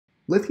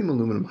Lithium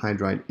aluminum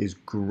hydride is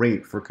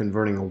great for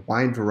converting a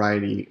wide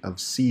variety of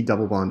C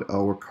double bond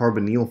O or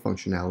carbonyl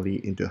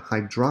functionality into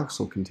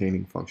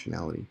hydroxyl-containing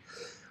functionality.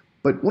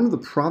 But one of the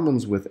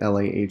problems with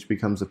LAH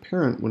becomes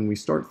apparent when we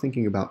start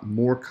thinking about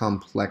more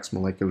complex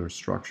molecular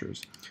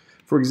structures.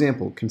 For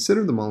example,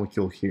 consider the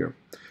molecule here.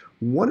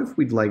 What if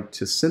we'd like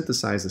to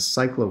synthesize a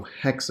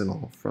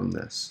cyclohexanol from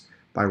this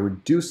by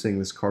reducing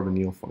this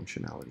carbonyl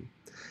functionality?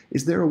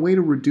 Is there a way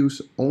to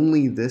reduce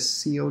only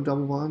this CO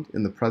double bond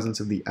in the presence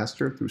of the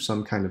ester through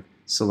some kind of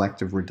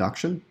selective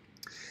reduction?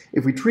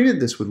 If we treated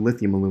this with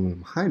lithium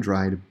aluminum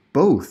hydride,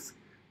 both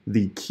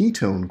the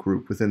ketone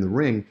group within the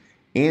ring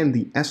and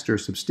the ester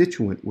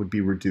substituent would be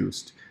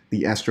reduced.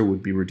 The ester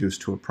would be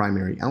reduced to a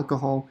primary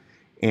alcohol,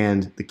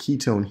 and the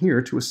ketone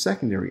here to a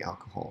secondary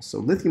alcohol. So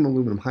lithium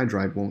aluminum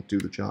hydride won't do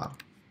the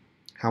job.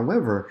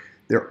 However,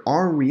 there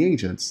are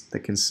reagents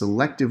that can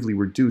selectively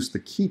reduce the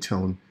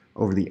ketone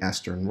over the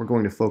ester, and we're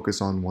going to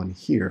focus on one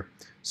here,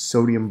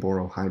 sodium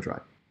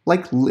borohydride.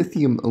 Like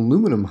lithium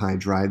aluminum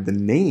hydride, the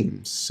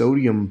name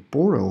sodium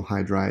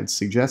borohydride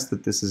suggests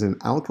that this is an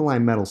alkali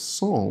metal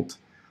salt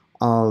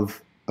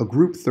of a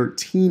group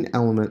 13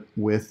 element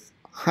with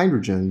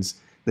hydrogens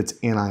that's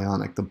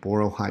anionic, the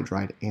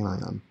borohydride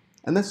anion.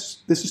 And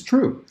this is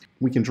true.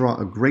 We can draw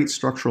a great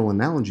structural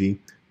analogy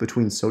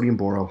between sodium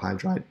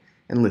borohydride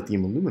and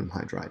lithium aluminum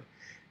hydride.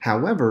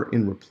 However,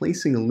 in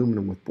replacing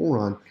aluminum with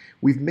boron,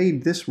 we've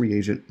made this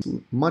reagent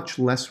much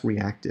less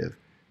reactive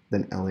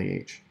than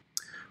LAH.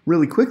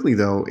 Really quickly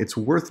though, it's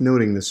worth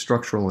noting the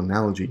structural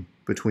analogy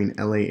between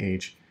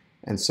LAH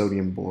and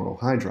sodium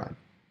borohydride.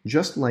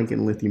 Just like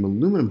in lithium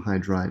aluminum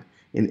hydride,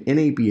 in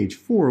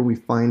NaBH4 we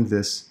find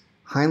this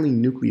highly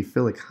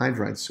nucleophilic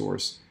hydride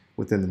source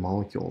within the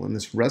molecule. In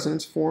this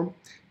resonance form,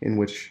 in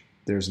which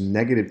there's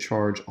negative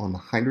charge on the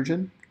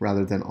hydrogen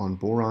rather than on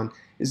boron,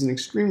 is an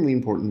extremely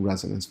important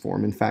resonance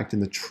form. In fact,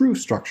 in the true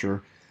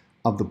structure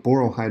of the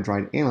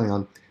borohydride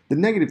anion, the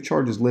negative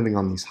charge is living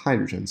on these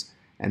hydrogens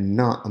and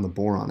not on the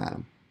boron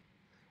atom.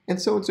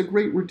 And so it's a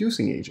great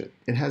reducing agent.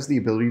 It has the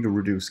ability to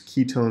reduce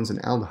ketones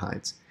and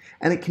aldehydes,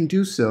 and it can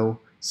do so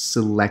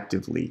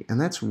selectively. And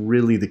that's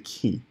really the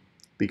key,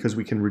 because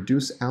we can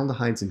reduce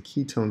aldehydes and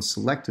ketones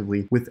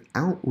selectively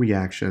without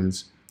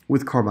reactions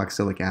with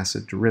carboxylic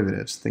acid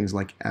derivatives, things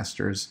like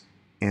esters,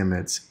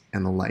 amides,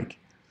 and the like.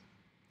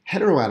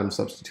 Heteroatom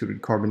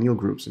substituted carbonyl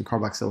groups and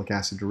carboxylic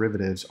acid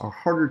derivatives are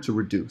harder to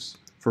reduce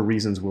for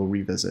reasons we'll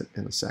revisit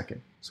in a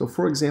second. So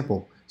for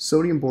example,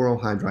 sodium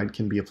borohydride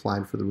can be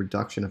applied for the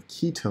reduction of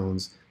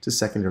ketones to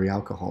secondary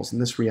alcohols, and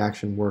this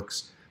reaction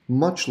works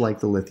much like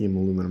the lithium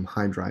aluminum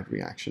hydride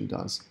reaction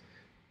does.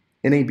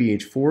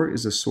 NaBH4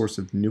 is a source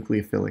of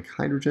nucleophilic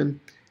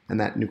hydrogen,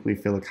 and that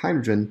nucleophilic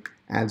hydrogen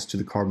adds to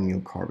the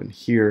carbonyl carbon.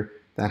 Here,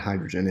 that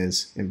hydrogen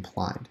is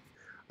implied.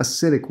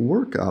 Acidic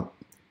workup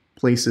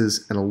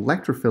places an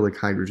electrophilic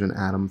hydrogen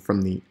atom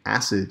from the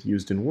acid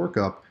used in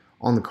workup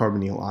on the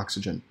carbonyl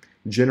oxygen,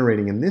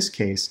 generating in this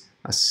case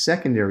a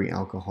secondary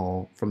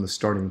alcohol from the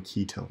starting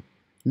ketone.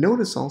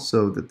 Notice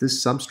also that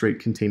this substrate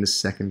contained a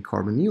second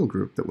carbonyl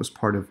group that was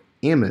part of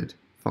amide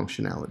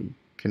functionality,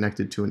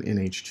 connected to an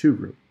NH2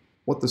 group.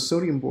 What the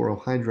sodium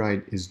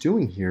borohydride is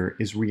doing here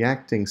is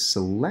reacting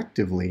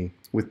selectively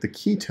with the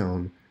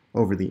ketone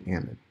over the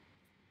amide.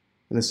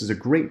 And this is a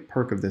great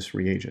perk of this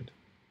reagent.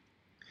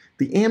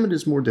 The amide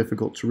is more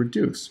difficult to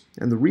reduce,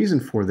 and the reason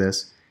for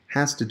this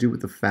has to do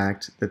with the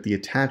fact that the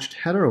attached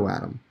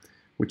heteroatom,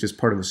 which is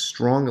part of a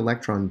strong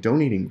electron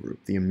donating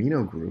group, the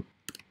amino group,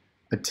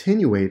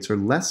 attenuates or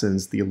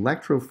lessens the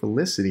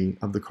electrophilicity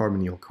of the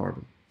carbonyl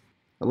carbon.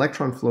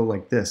 Electron flow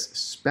like this,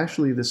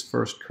 especially this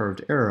first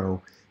curved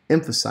arrow,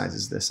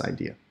 emphasizes this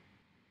idea.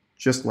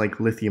 Just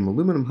like lithium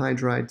aluminum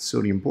hydride,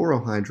 sodium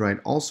borohydride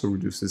also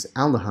reduces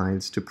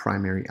aldehydes to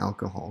primary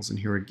alcohols. And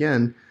here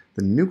again,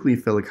 the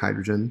nucleophilic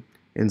hydrogen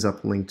ends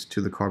up linked to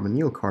the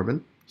carbonyl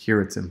carbon.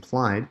 Here it's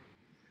implied.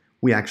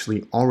 We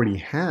actually already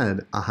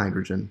had a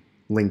hydrogen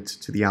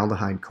linked to the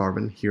aldehyde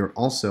carbon, here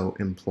also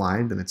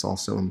implied, then it's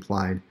also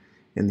implied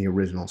in the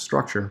original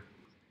structure.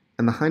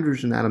 And the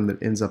hydrogen atom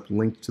that ends up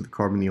linked to the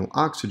carbonyl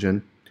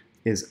oxygen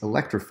is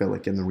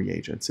electrophilic in the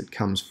reagents. It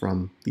comes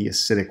from the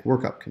acidic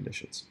workup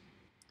conditions.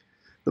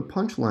 The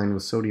punchline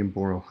with sodium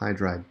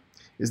borohydride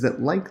is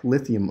that like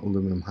lithium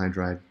aluminum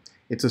hydride,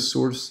 it's a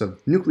source of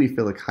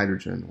nucleophilic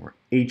hydrogen, or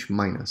H-,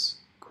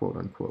 quote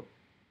unquote.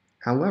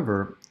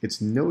 However,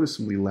 it's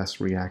noticeably less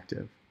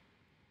reactive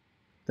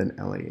than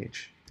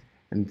LAH.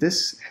 And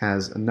this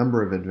has a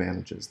number of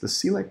advantages. The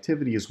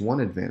selectivity is one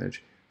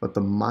advantage, but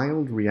the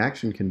mild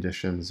reaction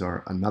conditions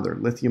are another.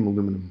 Lithium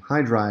aluminum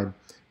hydride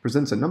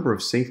presents a number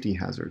of safety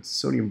hazards.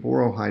 Sodium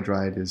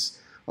borohydride is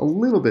a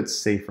little bit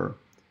safer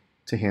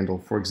to handle,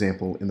 for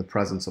example, in the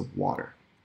presence of water.